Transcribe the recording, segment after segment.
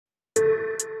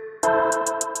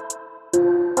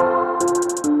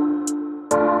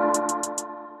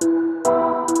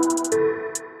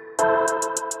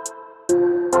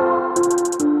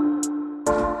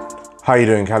How you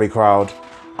doing, Cali Crowd?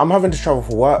 I'm having to travel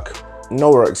for work,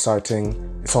 nowhere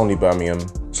exciting, it's only Birmingham.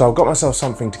 So I've got myself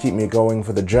something to keep me going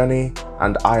for the journey,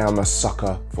 and I am a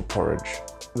sucker for porridge.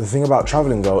 The thing about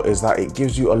traveling though is that it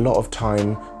gives you a lot of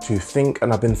time to think,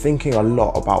 and I've been thinking a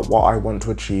lot about what I want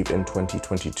to achieve in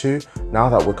 2022, now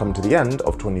that we're coming to the end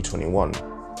of 2021.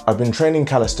 I've been training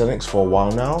calisthenics for a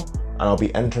while now, and I'll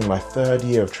be entering my 3rd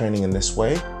year of training in this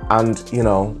way. And you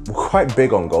know, we're quite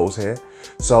big on goals here.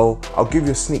 So I'll give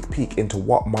you a sneak peek into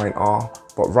what mine are,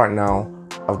 but right now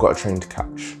I've got a train to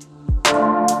catch.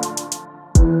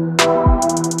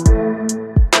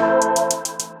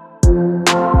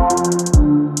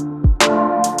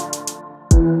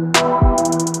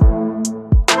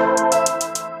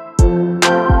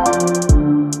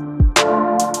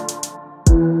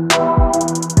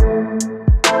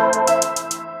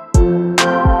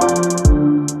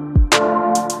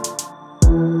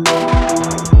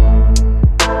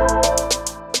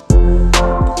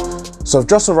 So I've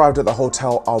just arrived at the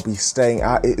hotel I'll be staying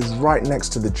at. It is right next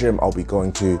to the gym I'll be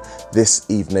going to this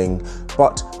evening.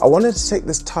 But I wanted to take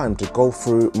this time to go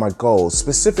through my goals,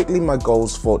 specifically my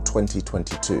goals for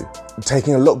 2022.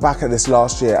 Taking a look back at this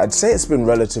last year, I'd say it's been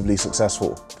relatively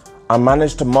successful. I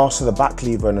managed to master the back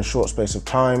lever in a short space of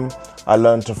time. I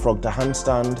learned to frog the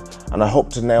handstand, and I hope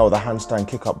to nail the handstand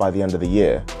kick up by the end of the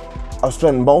year. I've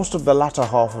spent most of the latter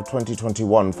half of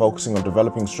 2021 focusing on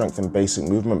developing strength in basic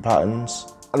movement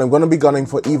patterns. And I'm going to be gunning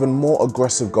for even more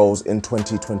aggressive goals in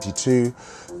 2022,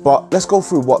 but let's go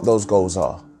through what those goals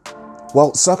are.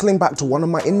 Well, circling back to one of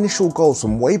my initial goals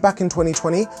from way back in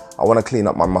 2020, I want to clean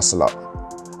up my muscle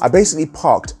up. I basically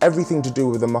parked everything to do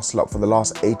with the muscle up for the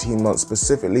last 18 months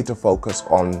specifically to focus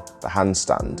on the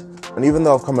handstand. And even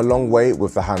though I've come a long way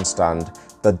with the handstand,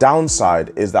 the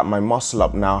downside is that my muscle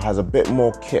up now has a bit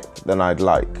more kick than I'd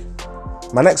like.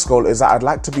 My next goal is that I'd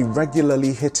like to be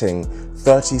regularly hitting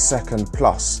 30-second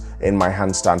plus in my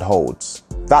handstand holds.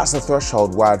 That's the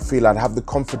threshold where I'd feel I'd have the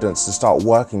confidence to start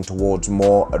working towards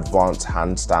more advanced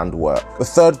handstand work. The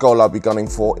third goal I'll be gunning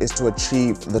for is to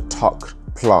achieve the tuck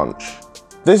planche.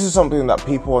 This is something that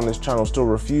people on this channel still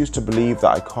refuse to believe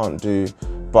that I can't do,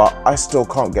 but I still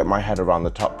can't get my head around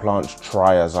the tuck planche,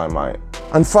 try as I might.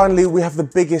 And finally, we have the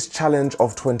biggest challenge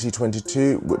of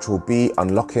 2022, which will be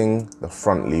unlocking the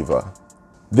front lever.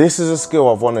 This is a skill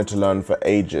I've wanted to learn for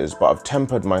ages, but I've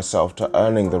tempered myself to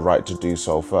earning the right to do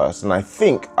so first, and I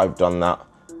think I've done that,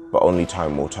 but only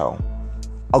time will tell.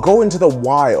 I'll go into the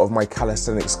why of my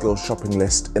calisthenics skills shopping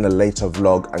list in a later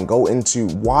vlog and go into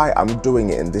why I'm doing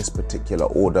it in this particular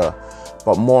order,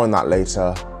 but more on that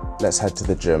later. Let's head to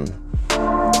the gym.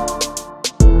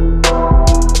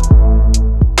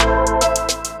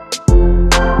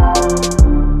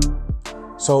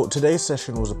 So today's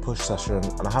session was a push session,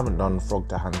 and I haven't done frog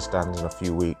to handstands in a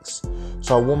few weeks,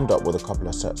 so I warmed up with a couple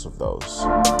of sets of those.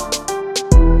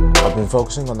 I've been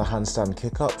focusing on the handstand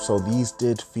kick up, so these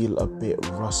did feel a bit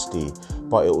rusty,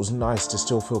 but it was nice to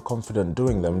still feel confident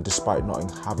doing them despite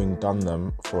not having done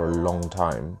them for a long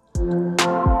time.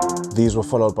 These were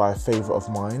followed by a favourite of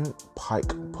mine,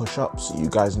 pike push-ups. You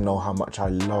guys know how much I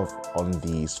love on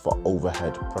these for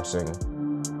overhead pressing.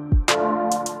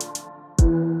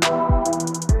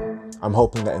 I'm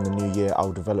hoping that in the new year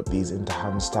I'll develop these into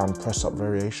handstand press-up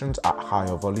variations at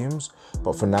higher volumes,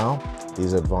 but for now,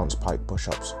 these advanced pike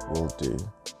push-ups will do.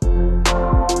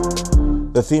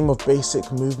 The theme of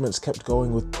basic movements kept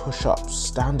going with push-ups,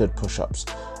 standard push-ups.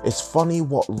 It's funny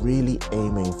what really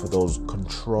aiming for those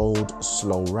controlled,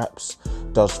 slow reps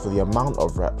does for the amount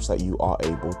of reps that you are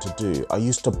able to do. I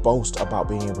used to boast about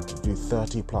being able to do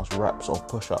 30 plus reps of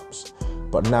push-ups,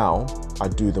 but now I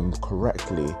do them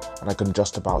correctly and I can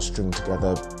just about string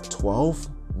together 12,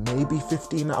 maybe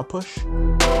 15 at a push.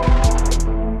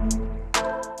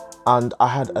 And I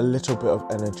had a little bit of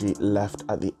energy left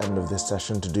at the end of this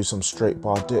session to do some straight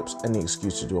bar dips, any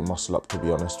excuse to do a muscle up, to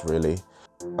be honest, really.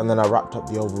 And then I wrapped up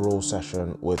the overall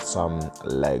session with some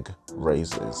leg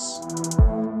raises.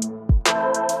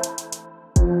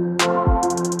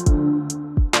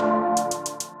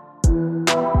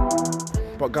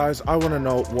 But guys, I want to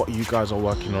know what you guys are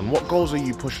working on. What goals are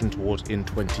you pushing towards in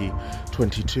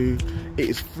 2022? It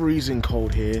is freezing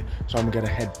cold here, so I'm going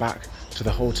to head back to the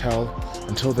hotel.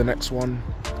 Until the next one,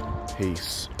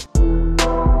 peace.